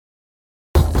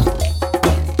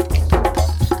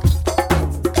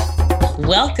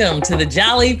welcome to the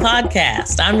Jolly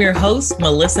Podcast. I'm your host,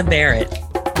 Melissa Barrett.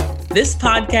 This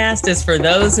podcast is for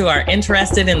those who are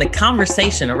interested in the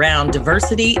conversation around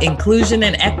diversity, inclusion,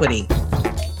 and equity.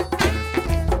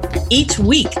 Each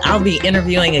week, I'll be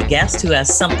interviewing a guest who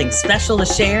has something special to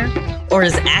share or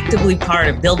is actively part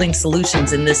of building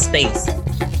solutions in this space.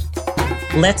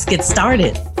 Let's get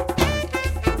started.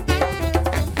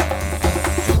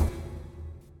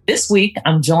 This week,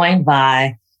 I'm joined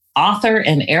by author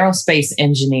and aerospace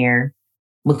engineer,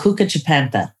 Mukuka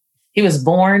Chipanta. He was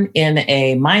born in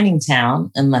a mining town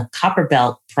in the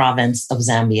Copperbelt province of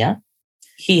Zambia.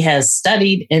 He has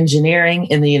studied engineering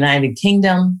in the United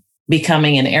Kingdom,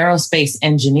 becoming an aerospace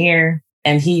engineer,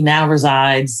 and he now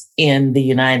resides in the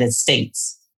United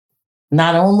States.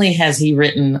 Not only has he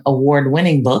written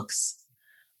award-winning books,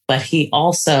 but he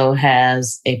also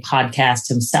has a podcast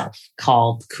himself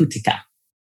called Kutika.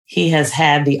 He has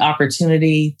had the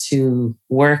opportunity to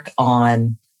work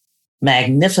on the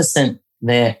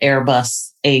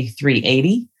Airbus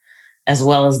A380, as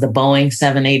well as the Boeing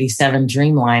 787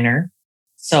 Dreamliner.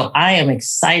 So I am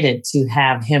excited to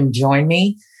have him join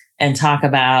me and talk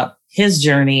about his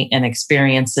journey and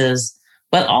experiences,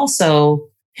 but also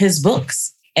his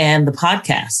books and the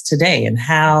podcast today and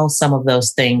how some of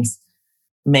those things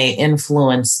may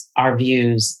influence our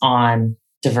views on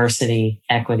diversity,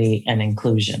 equity, and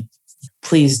inclusion.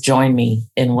 Please join me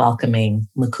in welcoming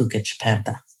Mukuka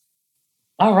Chipanta.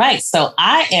 All right, so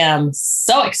I am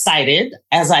so excited,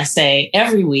 as I say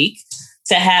every week,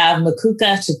 to have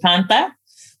Mukuka Chipanta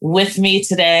with me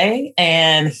today.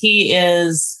 And he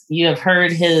is, you have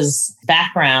heard his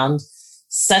background,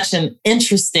 such an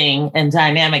interesting and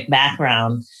dynamic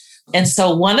background. And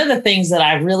so one of the things that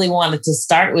I really wanted to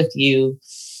start with you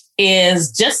is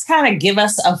just kind of give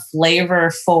us a flavor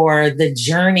for the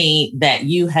journey that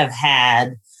you have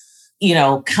had,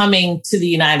 coming to the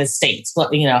United States.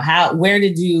 Where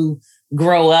did you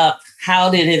grow up?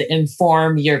 How did it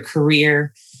inform your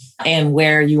career and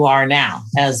where you are now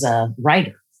as a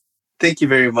writer? Thank you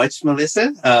very much,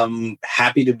 Melissa.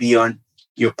 Happy to be on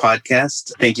your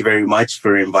podcast. Thank you very much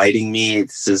for inviting me.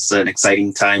 This is an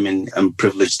exciting time and I'm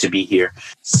privileged to be here.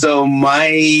 So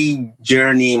my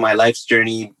life's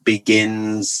journey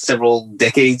begins several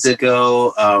decades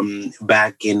ago,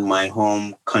 back in my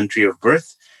home country of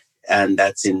birth, and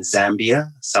that's in Zambia,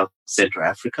 South Central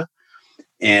Africa.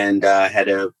 And I had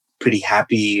a pretty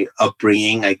happy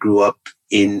upbringing. I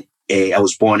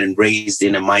was born and raised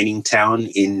in a mining town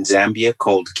in Zambia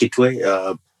called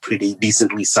Kitwe, pretty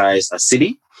decently sized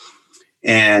city.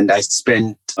 And I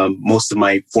spent most of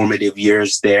my formative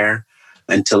years there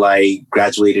until I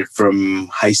graduated from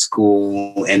high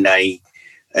school and I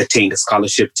attained a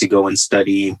scholarship to go and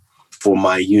study for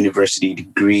my university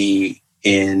degree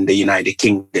in the United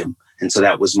Kingdom. And so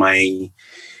that was my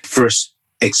first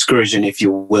excursion, if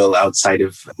you will, outside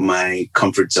of my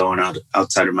comfort zone,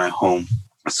 outside of my home.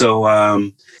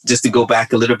 So just to go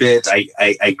back a little bit,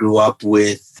 I grew up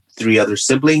with 3 other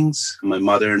siblings, my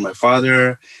mother and my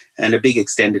father, and a big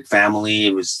extended family.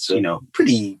 It was,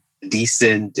 pretty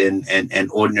decent and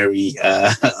ordinary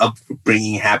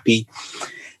upbringing, happy.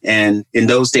 And in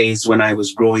those days, when I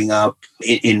was growing up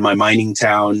in my mining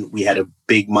town, we had a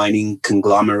big mining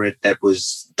conglomerate that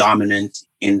was dominant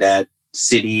in that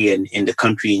city and in the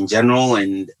country in general.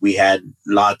 And we had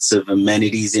lots of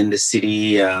amenities in the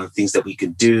city, things that we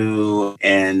could do.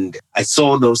 And I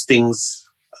saw those things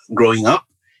growing up.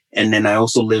 And then I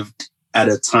also lived at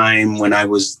a time when I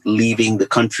was leaving the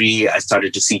country. I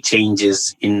started to see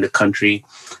changes in the country,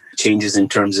 changes in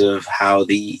terms of how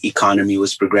the economy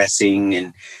was progressing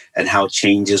and how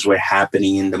changes were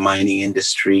happening in the mining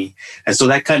industry. And so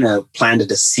that kind of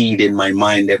planted a seed in my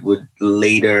mind that would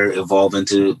later evolve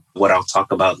into what I'll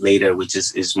talk about later, which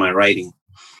is my writing.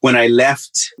 When I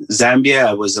left Zambia,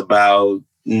 I was about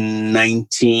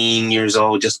 19 years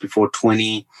old, just before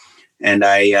 20. And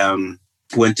I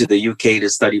went to the UK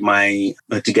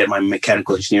to get my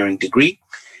mechanical engineering degree.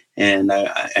 And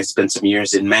I spent some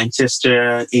years in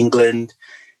Manchester, England.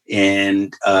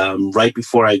 And right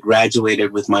before I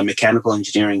graduated with my mechanical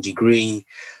engineering degree,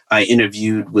 I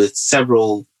interviewed with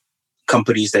several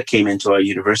companies that came into our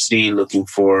university looking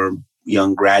for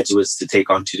young graduates to take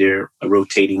onto their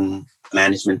rotating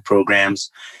management programs.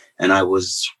 And I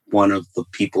was one of the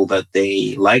people that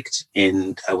they liked.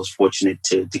 And I was fortunate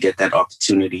to get that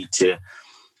opportunity to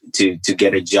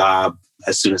get a job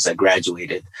as soon as I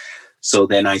graduated. So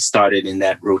then I started in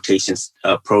that rotations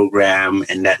program,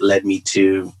 and that led me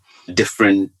to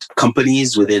different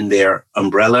companies within their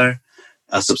umbrella,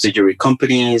 subsidiary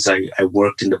companies. I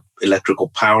worked in the electrical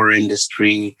power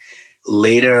industry.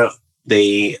 Later,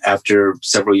 They, after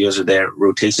several years of their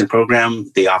rotation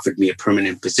program, they offered me a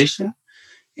permanent position.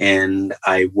 And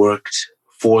I worked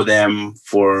for them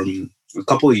for a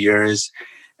couple of years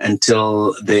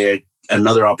until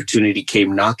another opportunity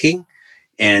came knocking.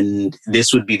 And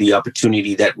this would be the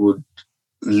opportunity that would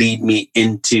lead me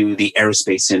into the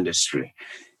aerospace industry.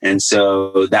 And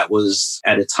so that was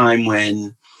at a time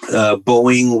when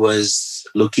Boeing was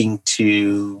looking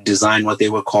to design what they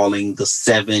were calling the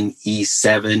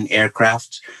 7E7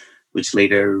 aircraft, which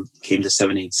later came to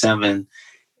 787,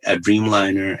 a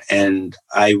Dreamliner. And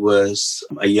I was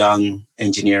a young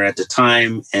engineer at the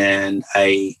time, and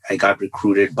I got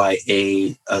recruited by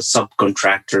a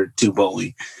subcontractor to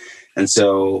Boeing. And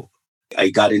so I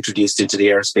got introduced into the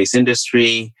aerospace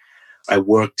industry. I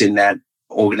worked in that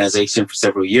organization for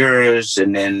several years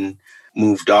and then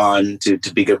moved on to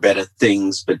bigger, better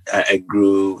things. But I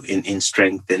grew in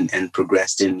strength and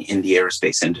progressed in the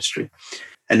aerospace industry.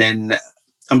 And then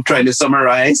I'm trying to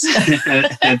summarize.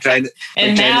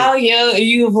 Now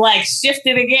you've like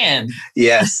shifted again.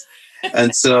 Yes.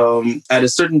 And so at a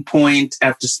certain point,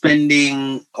 after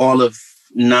spending all of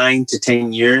 9 to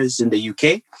 10 years in the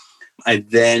UK, I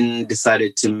then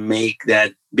decided to make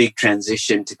that big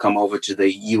transition to come over to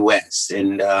the US.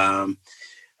 And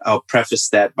I'll preface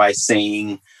that by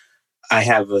saying I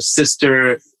have a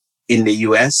sister in the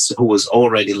US who was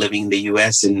already living in the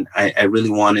US, and I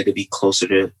really wanted to be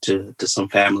closer to some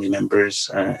family members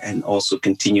and also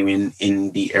continue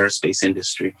in the aerospace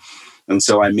industry. And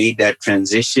so I made that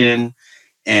transition,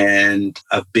 and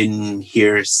I've been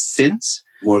here since,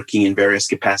 working in various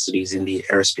capacities in the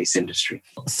aerospace industry.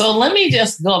 So let me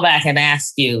just go back and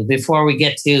ask you before we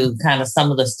get to kind of some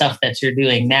of the stuff that you're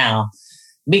doing now,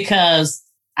 because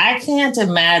I can't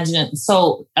imagine.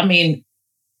 So, I mean,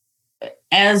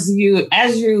 as you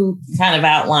kind of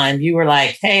outlined, you were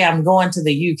like, hey, I'm going to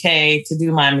the UK to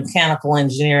do my mechanical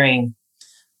engineering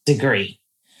degree,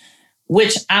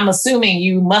 which I'm assuming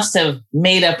you must have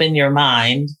made up in your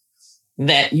mind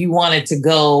that you wanted to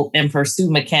go and pursue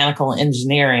mechanical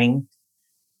engineering,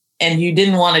 and you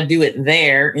didn't want to do it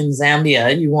there in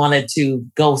Zambia. You wanted to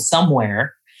go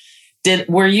somewhere.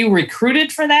 Were you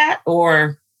recruited for that,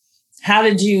 or how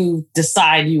did you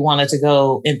decide you wanted to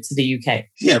go into the UK?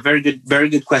 Yeah, very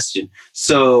good question.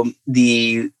 So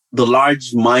the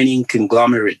large mining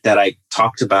conglomerate that I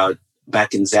talked about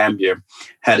back in Zambia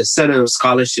had a set of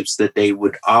scholarships that they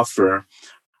would offer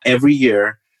every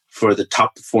year for the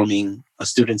top performing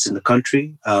students in the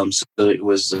country. So it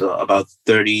was about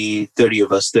 30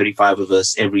 of us, 35 of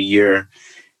us every year.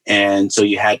 And so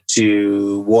you had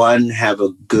to, one, have a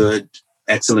good,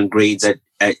 excellent grades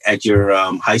at your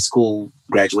high school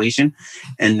graduation.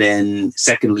 And then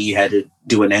secondly, you had to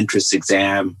do an entrance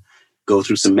exam, go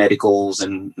through some medicals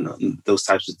and those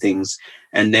types of things.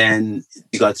 And then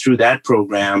you got through that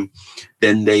program,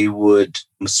 then they would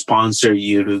sponsor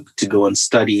you to go and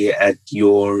study at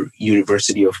your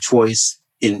university of choice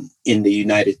in the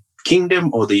United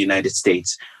Kingdom or the United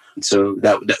States. So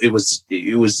that it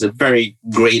was a very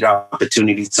great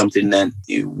opportunity, something that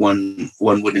one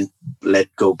wouldn't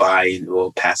let go by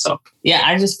or pass up. Yeah,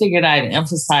 I just figured I'd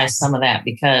emphasize some of that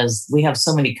because we have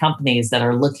so many companies that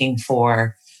are looking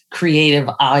for creative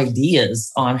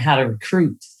ideas on how to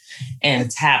recruit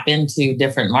and tap into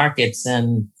different markets.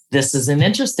 And this is an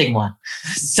interesting one.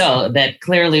 So that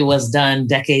clearly was done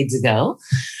decades ago.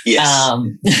 Yes.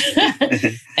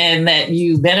 And that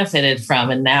you benefited from.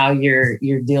 And now you're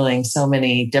doing so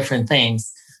many different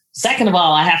things. Second of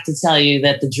all, I have to tell you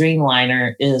that the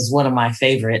Dreamliner is one of my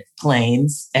favorite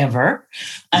planes ever.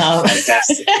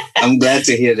 Fantastic. I'm glad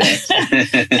to hear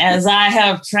that. As I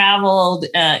have traveled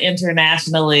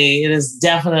internationally, it is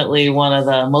definitely one of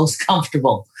the most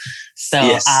comfortable. So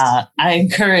yes. I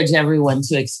encourage everyone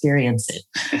to experience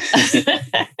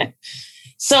it.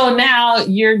 So now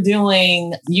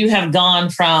you have gone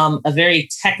from a very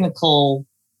technical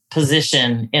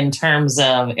position in terms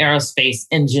of aerospace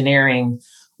engineering,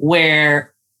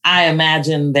 where I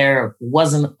imagine there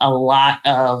wasn't a lot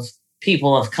of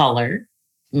people of color,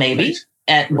 maybe, right.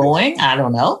 At Boeing. I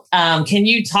don't know. Can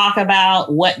you talk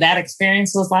about what that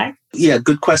experience was like? Yeah,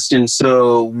 good question.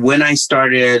 So when I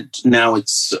started, now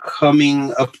it's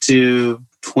coming up to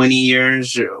 20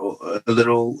 years, or a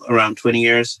little around 20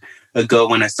 years ago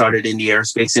when I started in the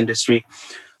aerospace industry.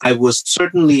 I was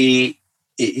certainly,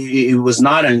 it was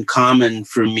not uncommon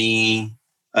for me,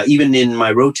 even in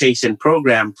my rotation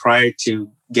program prior to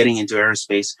getting into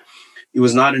aerospace, it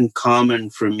was not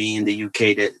uncommon for me in the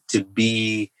UK to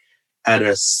be at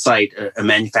a site, a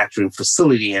manufacturing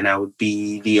facility, and I would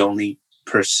be the only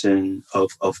person of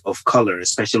color,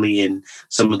 especially in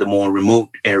some of the more remote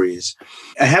areas.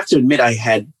 I have to admit, I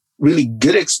had really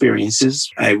good experiences.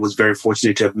 I was very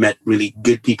fortunate to have met really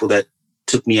good people that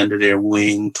took me under their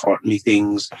wing, taught me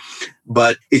things.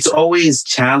 But it's always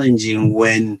challenging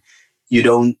when you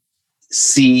don't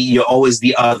see, you're always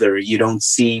the other. You don't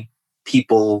see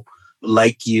people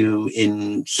like you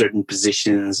in certain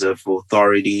positions of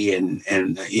authority, and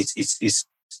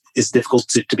it's difficult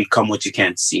to become what you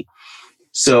can't see.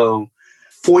 So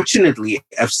fortunately,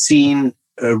 I've seen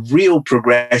a real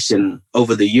progression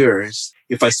over the years.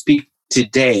 If I speak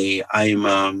today, I'm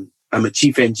a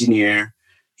chief engineer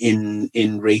in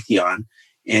Raytheon,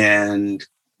 and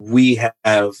we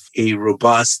have a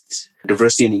robust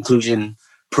diversity and inclusion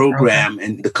program,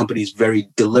 and the company is very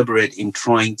deliberate in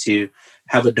trying to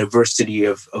have a diversity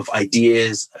of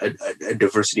ideas, a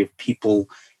diversity of people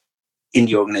in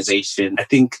the organization. I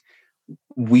think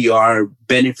we are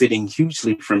benefiting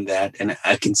hugely from that, and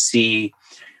I can see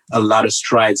a lot of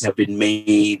strides have been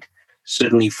made,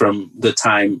 certainly from the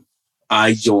time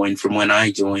I joined, from when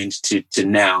I joined to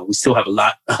now. We still have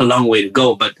a long way to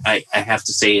go, but I have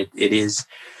to say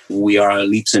we are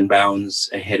leaps and bounds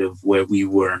ahead of where we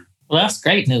were. Well, that's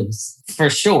great news for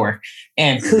sure.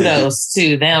 And kudos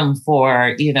to them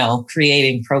for,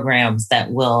 creating programs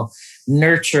that will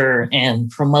nurture and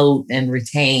promote and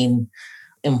retain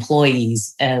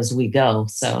employees as we go.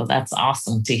 So that's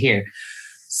awesome to hear.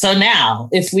 So now,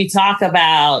 if we talk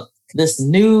about this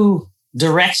new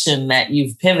direction that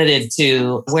you've pivoted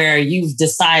to, where you've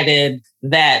decided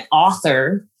that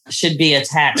author should be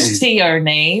attached to your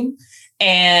name,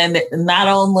 and not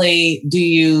only do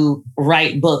you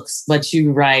write books, but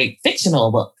you write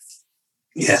fictional books.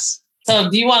 Yes. So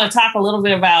do you want to talk a little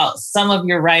bit about some of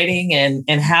your writing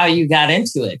and how you got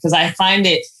into it? Because I find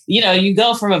it, you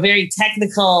go from a very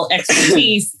technical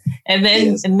expertise and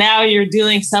then now you're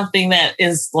doing something that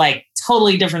is like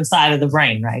totally different side of the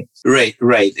brain, right?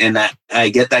 Right. And I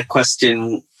get that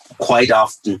question quite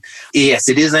often. Yes,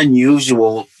 it is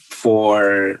unusual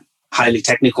for highly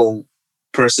technical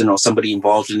person or somebody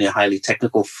involved in a highly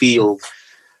technical field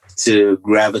to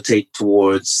gravitate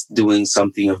towards doing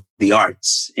something of the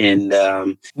arts. And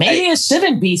maybe it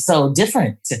shouldn't be so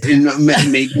different.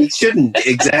 Maybe it shouldn't.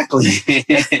 Exactly.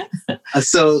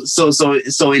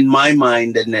 So in my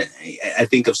mind, and I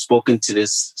think I've spoken to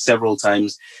this several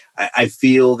times, I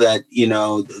feel that,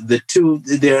 the two,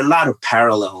 there are a lot of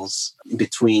parallels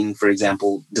between, for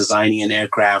example, designing an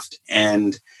aircraft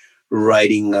and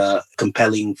writing a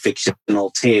compelling fictional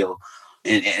tale.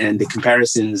 And the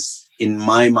comparisons in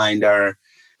my mind are,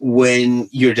 when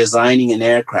you're designing an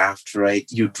aircraft, right,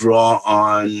 you draw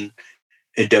on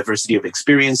a diversity of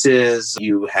experiences.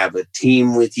 You have a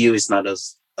team with you. It's not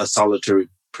a solitary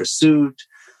pursuit.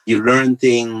 You learn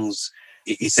things.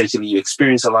 Essentially, you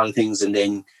experience a lot of things, and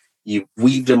then you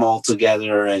weave them all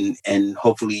together, and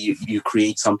hopefully you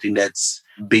create something that's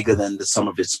bigger than the sum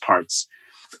of its parts.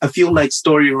 I feel like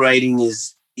story writing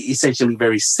is essentially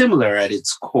very similar at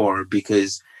its core,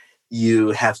 because you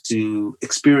have to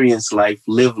experience life,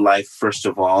 live life, first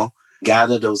of all,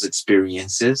 gather those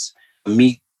experiences,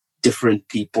 meet different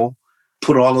people,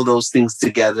 put all of those things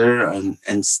together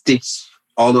and stitch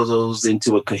all of those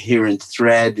into a coherent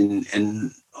thread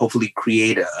and hopefully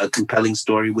create a compelling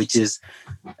story, which is,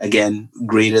 again,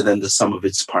 greater than the sum of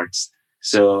its parts.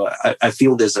 So I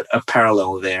feel there's a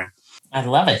parallel there. I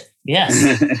love it. Yes.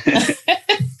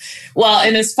 Well,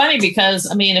 and it's funny because,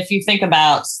 if you think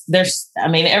about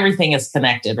everything is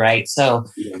connected, right? So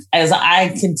as I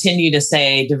continue to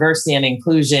say, diversity and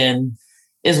inclusion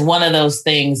is one of those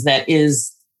things that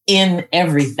is in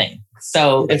everything.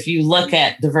 So if you look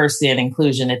at diversity and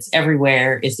inclusion, it's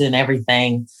everywhere, it's in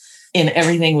everything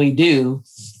we do,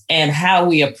 and how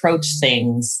we approach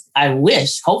things. I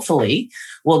wish, hopefully,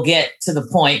 we'll get to the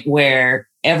point where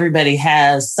everybody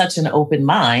has such an open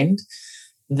mind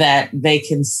that they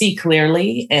can see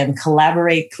clearly and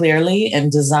collaborate clearly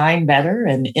and design better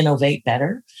and innovate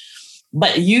better.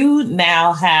 But you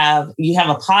now have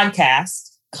a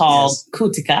podcast called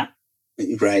Kutika.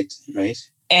 Right.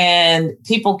 And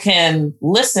people can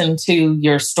listen to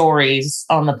your stories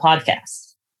on the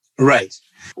podcast. Right.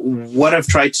 What I've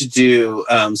tried to do,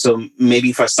 so maybe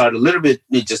if I start a little bit,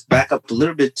 just back up a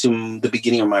little bit to the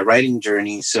beginning of my writing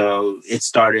journey. So it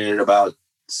started about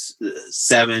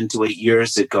 7 to 8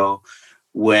 years ago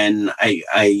when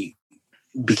I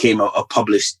became a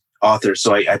published author.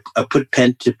 So I put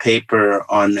pen to paper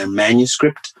on a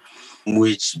manuscript,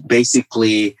 which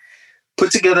basically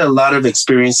put together a lot of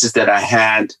experiences that I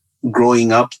had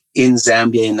growing up in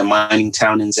Zambia, in the mining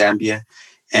town in Zambia.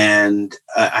 And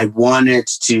I wanted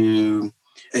to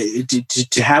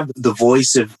have the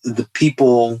voice of the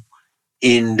people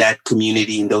in that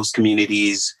community, in those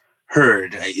communities,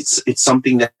 heard. It's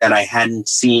something that I hadn't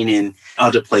seen in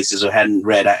other places or hadn't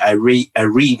read. I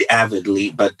read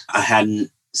avidly, but I hadn't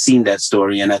seen that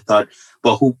story. And I thought,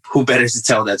 well, who better to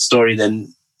tell that story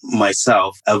than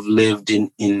myself? I've lived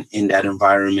in that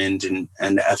environment and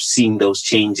I've seen those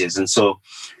changes. And so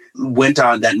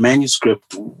that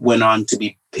manuscript went on to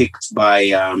be picked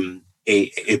by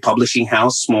a publishing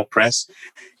house, small press,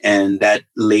 and that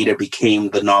later became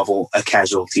the novel A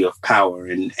Casualty of Power.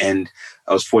 And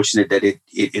I was fortunate that it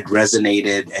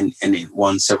resonated and it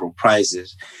won several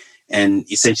prizes. And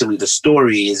essentially the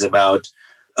story is about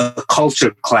a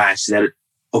culture clash that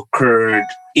occurred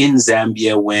in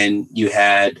Zambia when you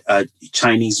had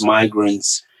Chinese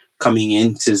migrants coming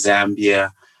into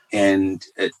Zambia and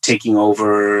taking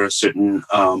over certain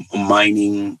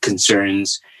mining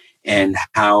concerns, and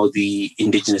how the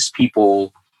indigenous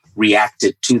people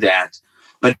reacted to that.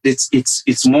 But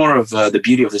it's more of the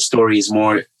beauty of the story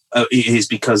is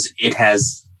because it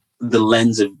has the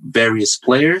lens of various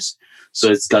players. So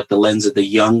it's got the lens of the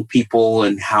young people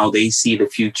and how they see the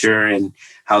future and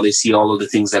how they see all of the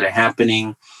things that are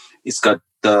happening. It's got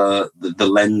the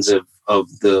lens of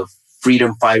the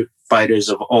freedom fighters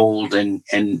of old and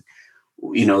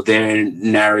their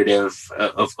narrative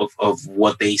of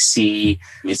what they see.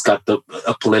 It's got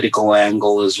a political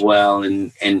angle as well,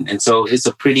 and so it's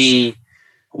a pretty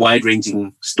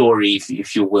wide-ranging story,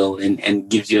 if you will, and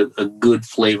gives you a good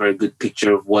flavor, a good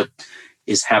picture of what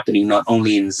is happening not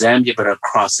only in Zambia but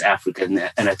across Africa,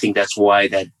 and I think that's why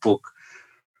that book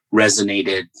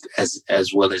resonated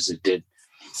as well as it did.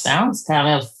 Sounds kind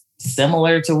of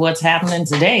similar to what's happening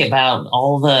today about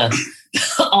all the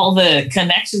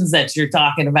connections that you're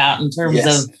talking about in terms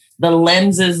of the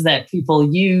lenses that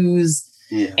people use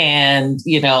and,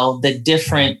 the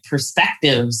different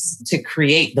perspectives to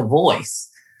create the voice.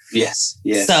 Yes.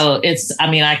 So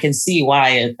I can see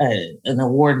why an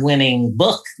award-winning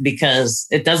book, because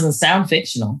it doesn't sound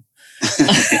fictional.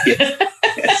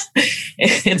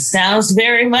 It sounds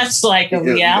very much like a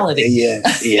reality.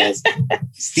 Yes.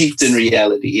 Steeped in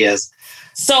reality, yes.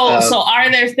 So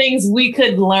are there things we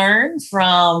could learn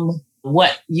from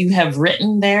what you have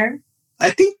written there? I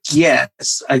think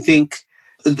yes. I think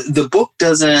the book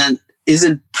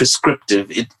isn't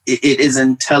prescriptive. It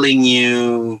isn't telling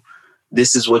you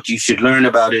this is what you should learn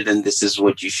about it and this is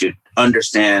what you should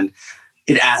understand.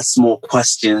 It asks more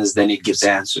questions than it gives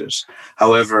answers.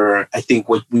 However, I think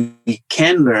what we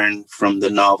can learn from the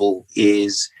novel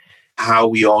is how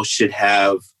we all should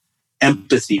have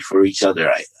empathy for each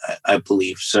other, I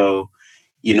believe. So,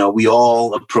 we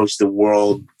all approach the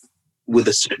world with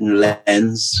a certain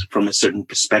lens from a certain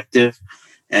perspective.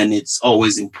 And it's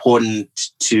always important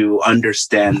to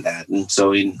understand that. And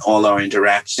so in all our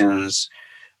interactions,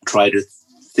 try to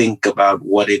think about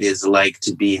what it is like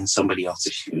to be in somebody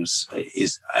else's shoes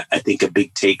is, I think, a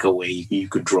big takeaway you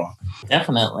could draw.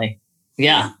 Definitely.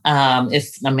 Yeah.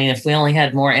 If we only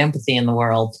had more empathy in the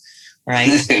world, right?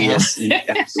 Yes,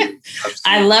 absolutely.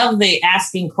 I love the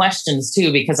asking questions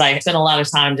too, because I spent a lot of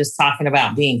time just talking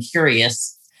about being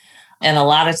curious. And a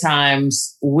lot of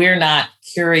times we're not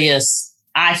curious.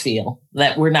 I feel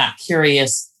that we're not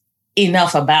curious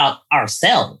enough about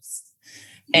ourselves.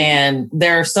 And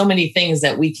there are so many things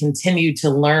that we continue to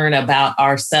learn about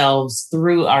ourselves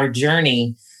through our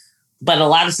journey. But a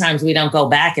lot of times we don't go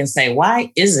back and say,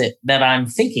 why is it that I'm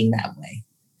thinking that way?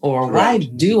 Or why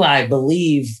do I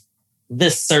believe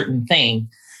this certain thing?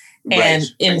 And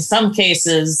in some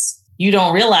cases, you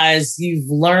don't realize you've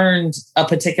learned a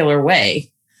particular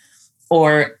way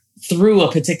or through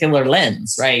a particular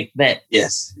lens, right? That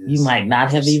you might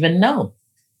not have even known.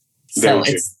 So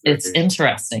it's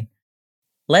interesting.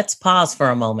 Let's pause for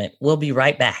a moment. We'll be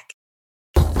right back.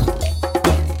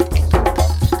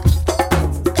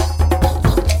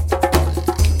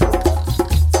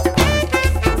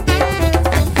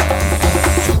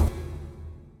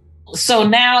 So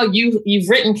now you've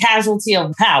written Casualty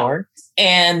of Power,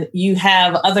 and you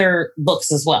have other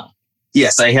books as well.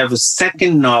 Yes, I have a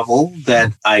second novel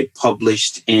that I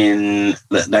published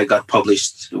that got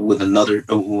published with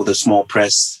a small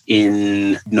press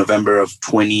in November of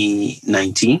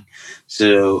 2019.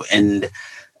 So, and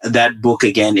that book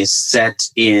again is set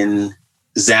in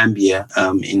Zambia,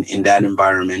 in that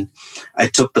environment. I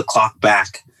took the clock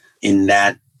back in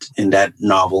that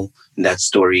novel, in that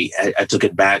story. I took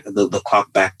it back, the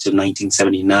clock back to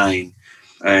 1979.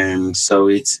 And so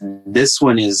this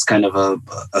one is kind of a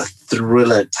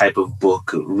thriller type of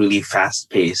book, really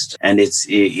fast paced. And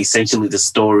essentially the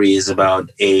story is about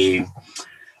a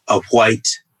white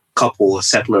couple, a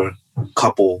settler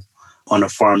couple on a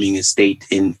farming estate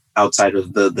outside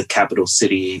of the capital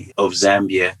city of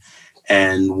Zambia.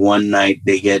 And one night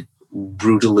they get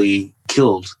brutally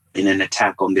killed in an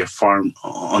attack on their farm.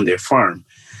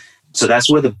 So that's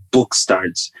where the book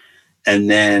starts. And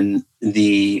then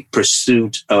the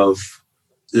pursuit of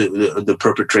the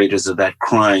perpetrators of that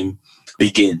crime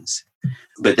begins.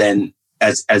 But then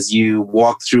as you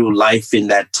walk through life in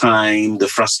that time, the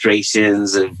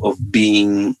frustrations of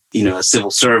being, a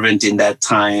civil servant in that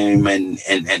time and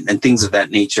things of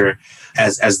that nature,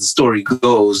 as the story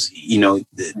goes,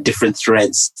 different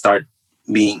threads start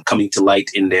coming to light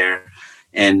in there,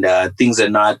 and things are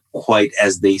not quite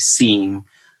as they seem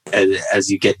as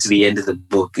you get to the end of the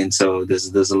book. And so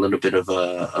there's a little bit of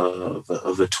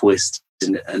a twist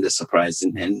and a surprise,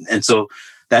 and so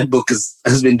that book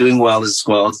has been doing well as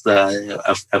well.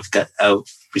 I've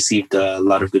received a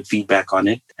lot of good feedback on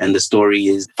it, and the story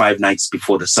is 5 nights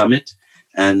before the summit,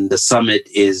 and the summit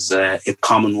is a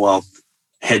Commonwealth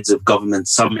heads of government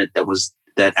summit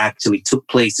that actually took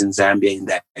place in Zambia in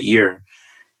that year.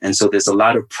 And so there's a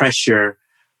lot of pressure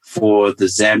for the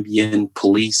Zambian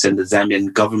police and the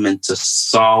Zambian government to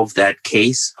solve that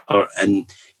case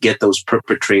and get those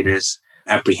perpetrators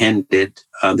apprehended.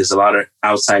 There's a lot of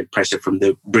outside pressure from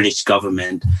the British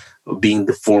government, being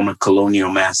the former colonial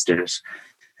masters.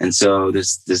 And so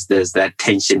there's that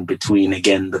tension between,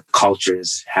 again, the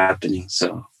cultures happening.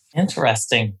 So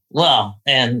interesting. Well,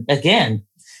 and again,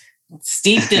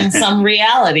 steeped in some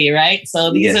reality, right?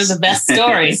 So these are the best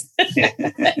stories.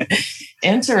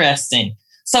 Interesting.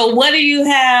 So what do you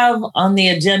have on the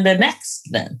agenda next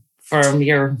then from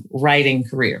your writing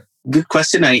career? Good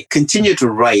question. I continue to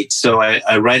write. So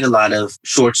I write a lot of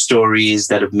short stories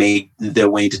that have made their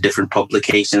way into different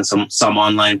publications, some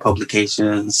online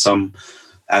publications, some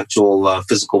actual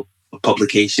physical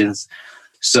publications.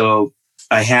 So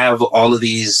I have all of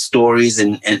these stories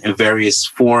in various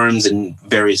forms and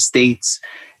various states.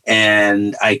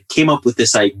 And I came up with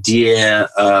this idea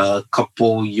a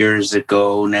couple years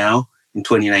ago now, in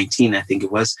 2019, I think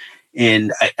it was.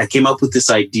 And I came up with this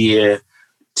idea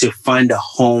to find a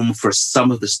home for some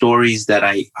of the stories that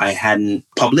I hadn't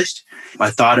published.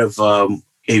 I thought of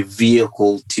a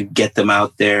vehicle to get them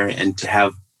out there and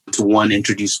to one,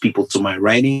 introduce people to my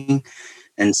writing,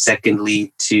 and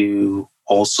secondly, to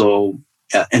also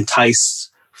entice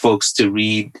folks to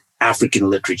read African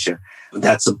literature.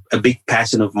 That's a big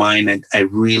passion of mine, and I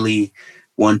really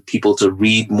want people to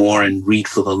read more and read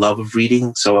for the love of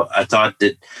reading. So I thought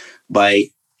that by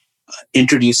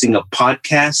introducing a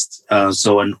podcast,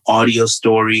 so an audio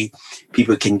story,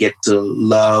 people can get to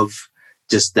love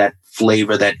just that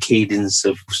flavor, that cadence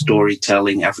of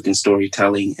storytelling, African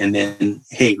storytelling, and then,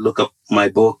 hey, look up my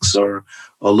books or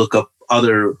look up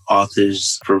other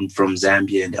authors from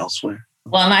Zambia and elsewhere.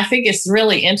 Well, and I think it's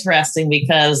really interesting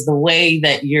because the way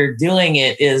that you're doing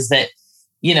it is that,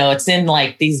 it's in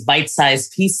like these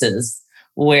bite-sized pieces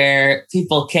where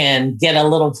people can get a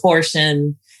little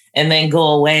portion and then go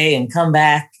away and come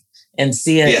back and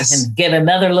see it and get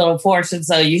another little portion.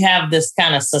 So you have this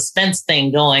kind of suspense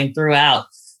thing going throughout,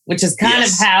 which is kind of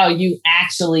how you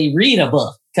actually read a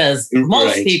book. Because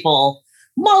most people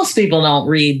don't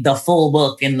read the full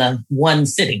book in the one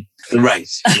sitting. Right.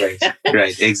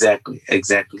 Exactly.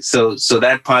 So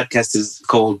that podcast is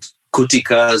called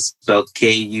Kutika, spelled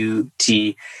Kutika,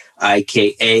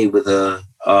 with a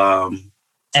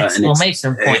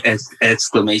exclamation point.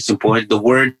 Exclamation point. The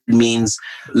word means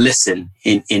listen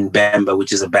in Bamba,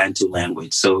 which is a Bantu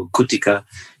language. So Kutika,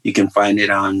 you can find it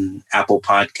on Apple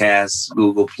Podcasts,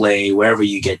 Google Play, wherever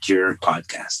you get your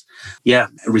podcast. Yeah,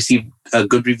 I received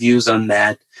good reviews on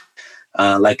that.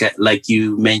 Like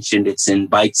you mentioned, it's in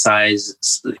bite size.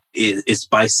 It's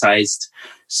bite sized,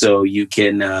 so you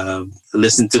can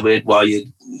listen to it while you're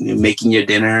making your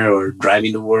dinner or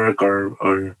driving to work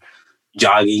or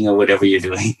jogging or whatever you're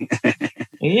doing.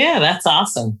 Yeah, that's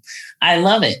awesome. I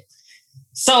love it.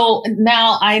 So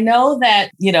now I know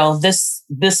that,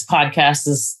 this podcast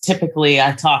is typically,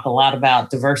 I talk a lot about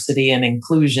diversity and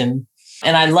inclusion.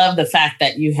 And I love the fact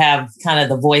that you have kind of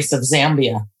the voice of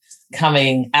Zambia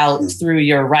coming out through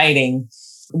your writing,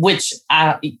 which,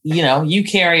 you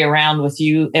carry around with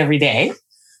you every day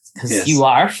because you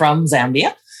are from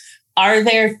Zambia. Are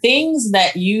there things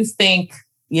that you think,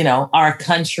 our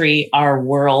country, our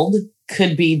world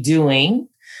could be doing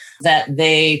that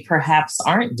they perhaps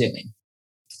aren't doing?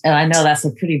 And I know that's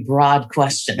a pretty broad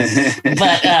question,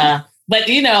 but as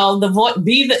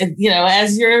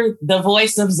you're the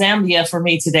voice of Zambia for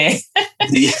me today,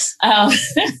 yes.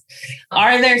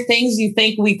 Are there things you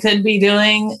think we could be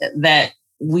doing that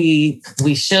we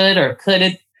should or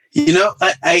couldn't?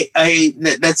 I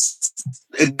that's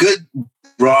a good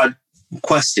broad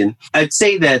question. I'd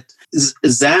say that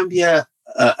Zambia,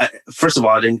 first of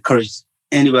all, I'd encourage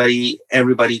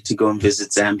everybody to go and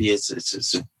visit Zambia.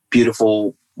 It's a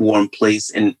beautiful, warm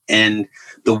place. And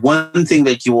the one thing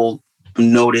that you will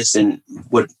notice, and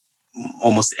what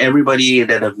almost everybody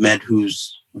that I've met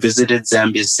who's visited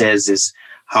Zambia says, is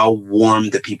how warm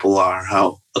the people are,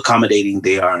 how accommodating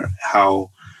they are, how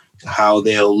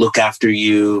they'll look after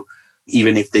you,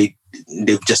 even if they've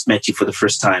just met you for the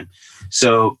first time.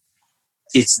 So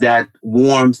it's that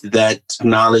warmth, that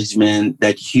acknowledgement,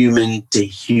 that human to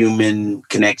human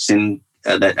connection,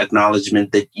 that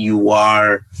acknowledgement that you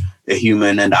are a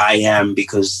human and I am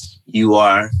because you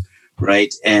are,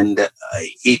 right? And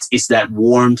it's that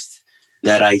warmth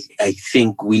that I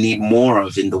think we need more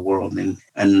of in the world.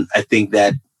 And I think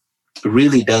that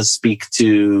really does speak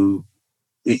to,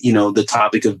 the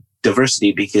topic of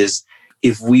diversity, because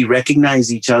if we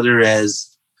recognize each other as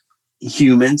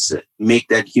humans, make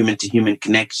that human to human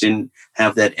connection,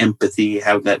 have that empathy,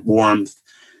 have that warmth,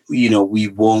 we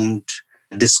won't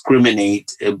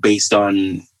discriminate based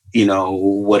on,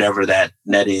 whatever that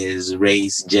is,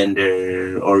 race,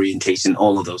 gender, orientation,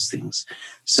 all of those things.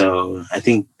 So I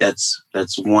think that's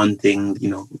one thing,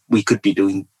 we could be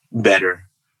doing better,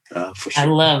 for sure. I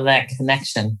love that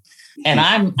connection. And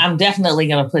I'm definitely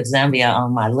going to put Zambia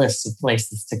on my list of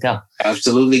places to go.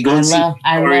 Absolutely.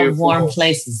 I love warm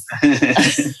places.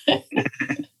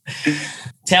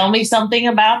 Tell me something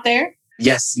about there.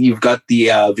 Yes, you've got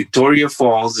the Victoria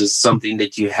Falls is something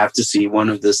that you have to see. One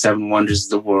of the 7 wonders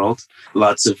of the world.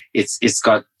 It's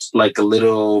got like a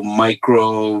little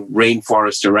micro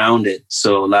rainforest around it.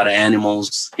 So a lot of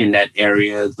animals in that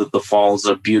area. The falls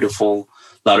are beautiful.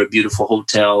 A lot of beautiful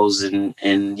hotels, and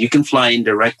you can fly in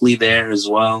directly there as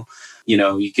well.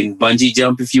 You can bungee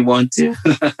jump if you want to.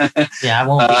 Yeah, I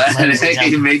won't.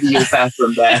 Maybe you'll pass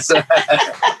on that.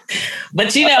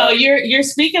 But you're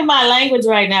speaking my language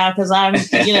right now, because I'm,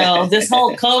 this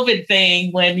whole COVID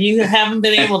thing, when you haven't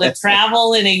been able to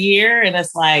travel in a year, and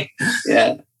it's like,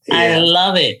 yeah. I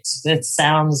love it. It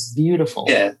sounds beautiful.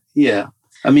 Yeah.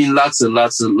 I mean, lots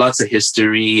of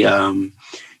history.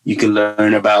 You can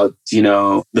learn about,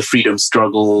 the freedom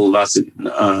struggle, lots of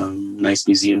nice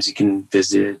museums you can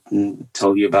visit and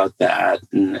tell you about that.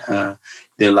 And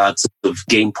there are lots of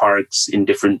game parks in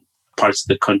different parts of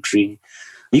the country.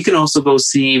 You can also go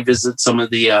visit some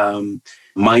of the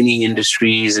mining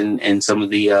industries and some of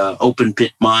the open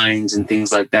pit mines and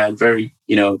things like that. Very,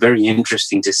 very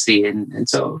interesting to see. And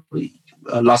so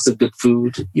lots of good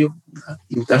food. You'll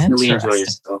definitely enjoy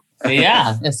yourself.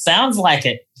 Yeah, it sounds like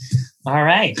it. All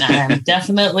right. I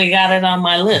definitely got it on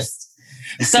my list.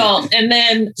 So, and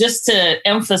then just to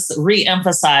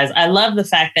re-emphasize, I love the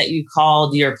fact that you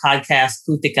called your podcast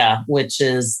Kutika, which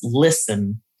is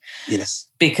listen. Yes.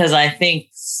 Because I think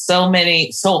so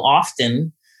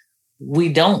often we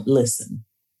don't listen.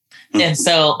 Mm-hmm. And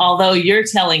so, although you're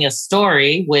telling a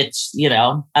story, which,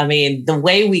 the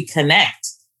way we connect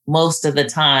most of the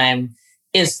time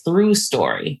is through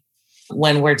story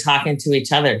when we're talking to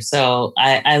each other. So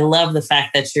I love the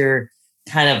fact that you're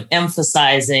kind of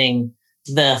emphasizing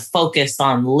the focus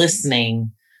on listening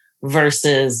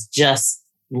versus just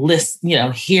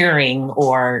hearing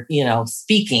or,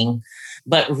 speaking,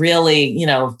 but really,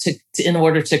 to in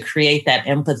order to create that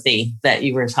empathy that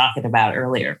you were talking about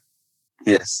earlier.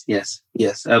 Yes,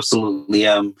 absolutely.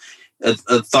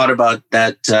 I thought about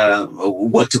that,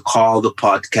 what to call the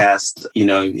podcast.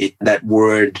 That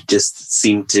word just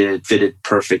seemed to fit it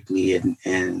perfectly.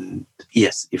 And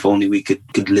yes, if only we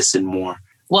could listen more.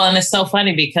 Well, and it's so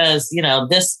funny because,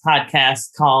 this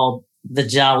podcast called the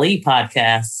Jali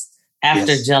Podcast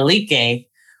after Jalike,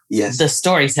 the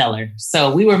storyteller.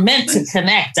 So we were meant to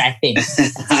connect, I think, at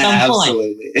some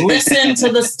point. Listen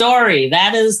to the story.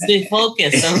 That is the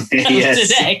focus of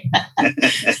today.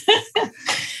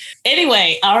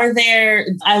 Anyway,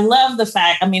 I love the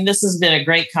fact, this has been a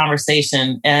great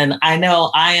conversation, and I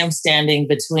know I am standing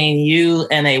between you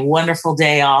and a wonderful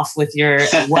day off with your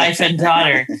wife and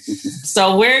daughter.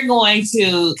 So we're going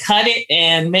to cut it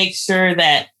and make sure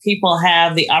that people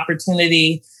have the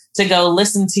opportunity to go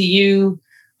listen to you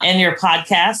and your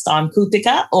podcast on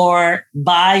Kutika or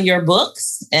buy your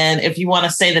books. And if you want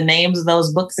to say the names of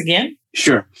those books again.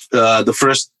 Sure. The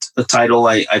first title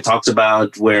I talked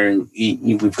about, where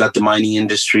we've got the mining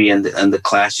industry and the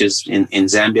clashes in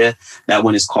Zambia. That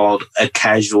one is called A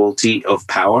Casualty of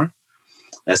Power.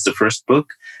 That's the first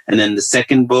book. And then the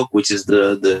second book, which is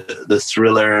the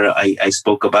thriller I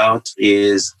spoke about,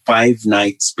 is 5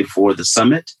 Nights Before the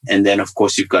Summit. And then, of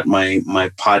course, you've got my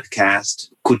podcast,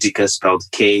 Kutika, spelled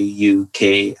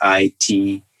Kukitka,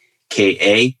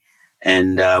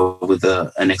 and with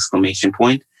an exclamation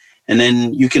point. And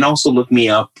then you can also look me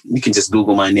up. You can just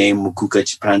Google my name, Mukuka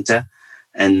Chipanta.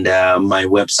 and my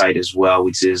website as well,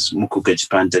 which is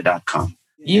mukukachipanta.com.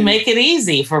 You make it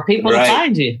easy for people to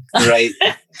find you. Right.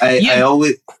 I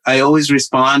always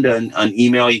respond on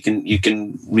email. You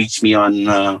can reach me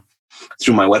on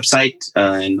through my website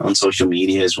and on social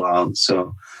media as well.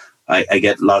 So I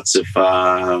get lots of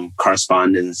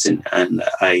correspondence and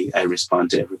I respond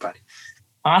to everybody.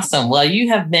 Awesome. Well, you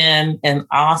have been an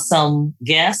awesome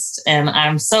guest, and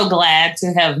I'm so glad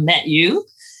to have met you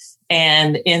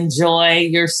and enjoy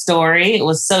your story. It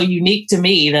was so unique to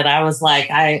me that I was like,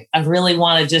 I really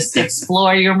want to just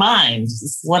explore your mind.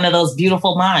 It's one of those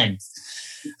beautiful minds.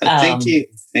 Thank you.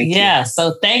 Thank you.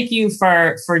 So thank you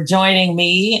for joining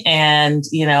me, and,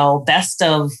 best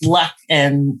of luck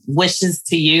and wishes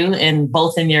to you in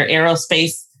both in your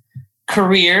aerospace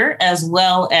career as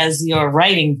well as your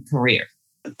writing career.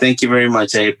 Thank you very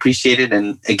much. I appreciate it.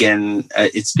 And again,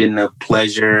 it's been a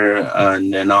pleasure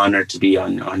and an honor to be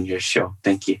on your show.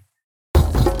 Thank you.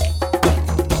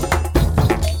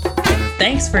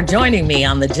 Thanks for joining me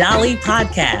on the Jolly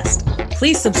Podcast.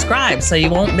 Please subscribe so you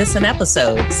won't miss an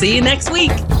episode. See you next week.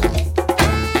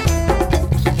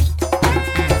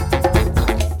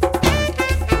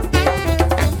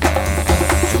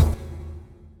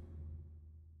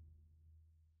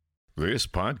 This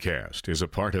podcast is a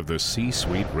part of the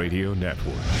C-Suite Radio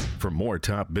Network. For more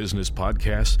top business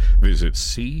podcasts, visit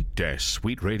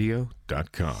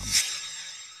c-suiteradio.com.